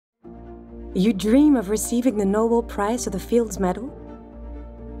You dream of receiving the Nobel Prize or the Fields Medal?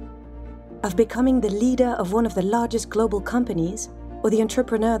 Of becoming the leader of one of the largest global companies, or the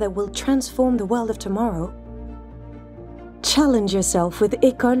entrepreneur that will transform the world of tomorrow? Challenge yourself with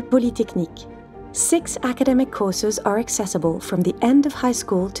École Polytechnique. 6 academic courses are accessible from the end of high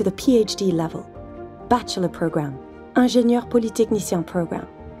school to the PhD level. Bachelor program, ingénieur polytechnicien program,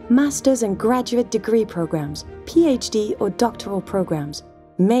 master's and graduate degree programs, PhD or doctoral programs.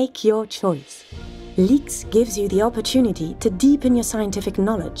 Make your choice. LEAX gives you the opportunity to deepen your scientific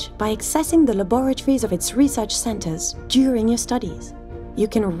knowledge by accessing the laboratories of its research centers during your studies. You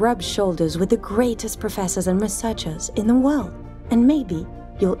can rub shoulders with the greatest professors and researchers in the world, and maybe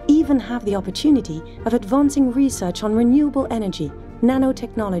you'll even have the opportunity of advancing research on renewable energy,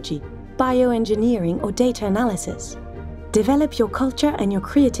 nanotechnology, bioengineering or data analysis. Develop your culture and your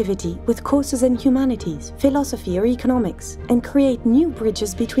creativity with courses in humanities, philosophy or economics, and create new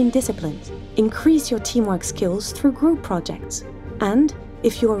bridges between disciplines. Increase your teamwork skills through group projects. And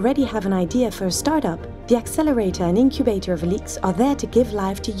if you already have an idea for a startup, the accelerator and incubator of LEAX are there to give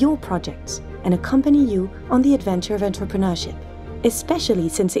life to your projects and accompany you on the adventure of entrepreneurship. Especially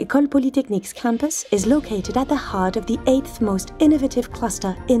since École Polytechnique's campus is located at the heart of the 8th most innovative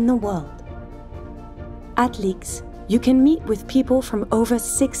cluster in the world. At LEAX, you can meet with people from over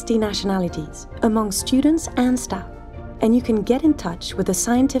 60 nationalities, among students and staff, and you can get in touch with the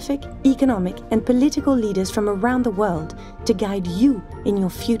scientific, economic, and political leaders from around the world to guide you in your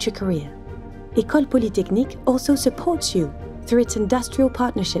future career. École Polytechnique also supports you through its industrial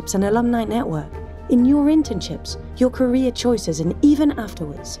partnerships and alumni network in your internships, your career choices, and even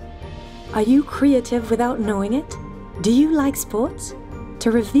afterwards. Are you creative without knowing it? Do you like sports? To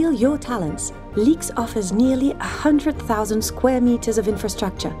reveal your talents, LEAX offers nearly 100,000 square meters of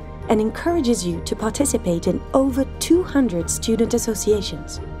infrastructure and encourages you to participate in over 200 student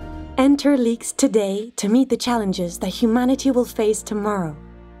associations. Enter LEAX today to meet the challenges that humanity will face tomorrow.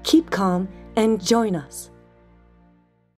 Keep calm and join us.